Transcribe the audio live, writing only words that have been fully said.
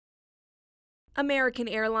American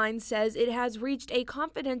Airlines says it has reached a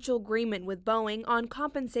confidential agreement with Boeing on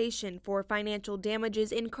compensation for financial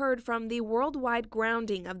damages incurred from the worldwide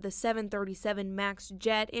grounding of the 737 MAX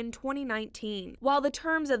jet in 2019. While the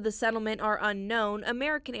terms of the settlement are unknown,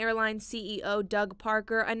 American Airlines CEO Doug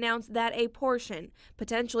Parker announced that a portion,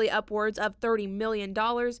 potentially upwards of $30 million,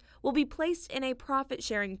 will be placed in a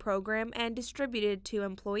profit-sharing program and distributed to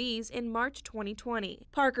employees in March 2020.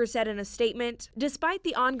 Parker said in a statement, "Despite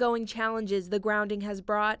the ongoing challenges the grounding has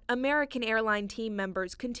brought, American Airline team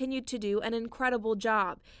members continued to do an incredible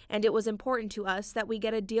job, and it was important to us that we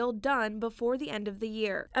get a deal done before the end of the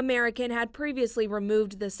year." American had previously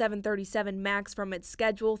removed the 737 MAX from its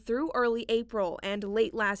schedule through early April, and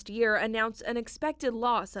late last year announced an expected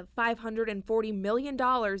loss of $540 million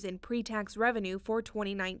in pre-tax revenue for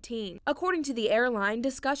 2019. According to the airline,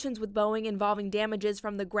 discussions with Boeing involving damages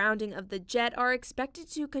from the grounding of the jet are expected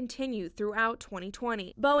to continue throughout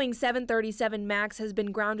 2020. Boeing's 737 MAX has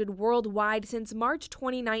been grounded worldwide since March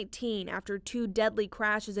 2019 after two deadly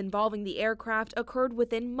crashes involving the aircraft occurred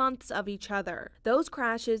within months of each other. Those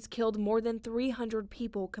crashes killed more than 300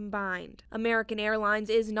 people combined. American Airlines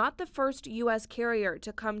is not the first U.S. carrier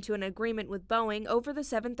to come to an agreement with Boeing over the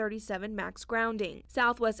 737 MAX grounding.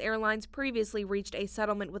 Southwest Airlines previously reached a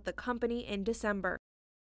settlement with the company in December.